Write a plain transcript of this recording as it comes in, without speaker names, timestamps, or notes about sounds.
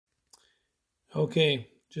Okay,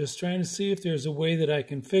 just trying to see if there's a way that I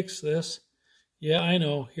can fix this. Yeah, I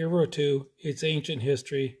know, Hero2, it's ancient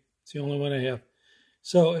history. It's the only one I have.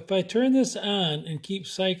 So if I turn this on and keep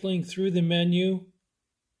cycling through the menu,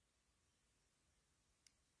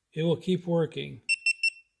 it will keep working.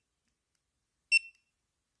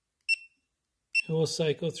 It will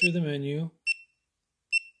cycle through the menu,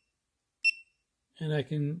 and I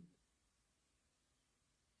can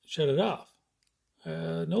shut it off.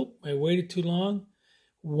 Nope, I waited too long.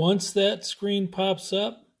 Once that screen pops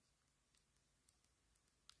up,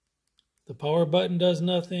 the power button does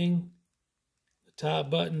nothing. The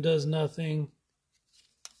top button does nothing.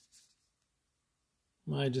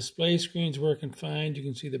 My display screen's working fine. You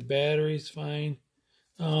can see the battery's fine.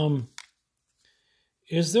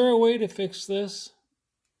 Is there a way to fix this?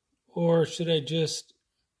 Or should I just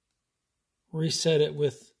reset it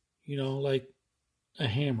with, like a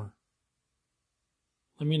hammer?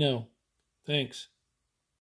 Let me know. Thanks.